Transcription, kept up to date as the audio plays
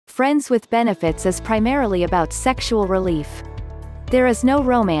Friends with benefits is primarily about sexual relief. There is no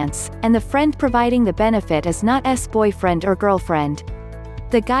romance, and the friend providing the benefit is not S boyfriend or girlfriend.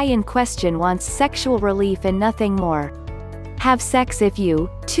 The guy in question wants sexual relief and nothing more. Have sex if you,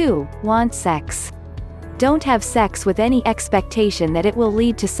 too, want sex. Don't have sex with any expectation that it will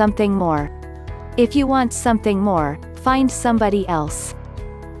lead to something more. If you want something more, find somebody else.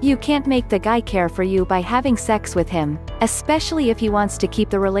 You can't make the guy care for you by having sex with him, especially if he wants to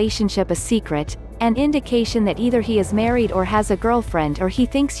keep the relationship a secret, an indication that either he is married or has a girlfriend, or he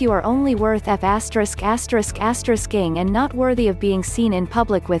thinks you are only worth ing and not worthy of being seen in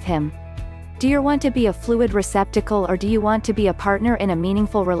public with him. Do you want to be a fluid receptacle, or do you want to be a partner in a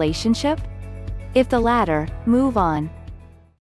meaningful relationship? If the latter, move on.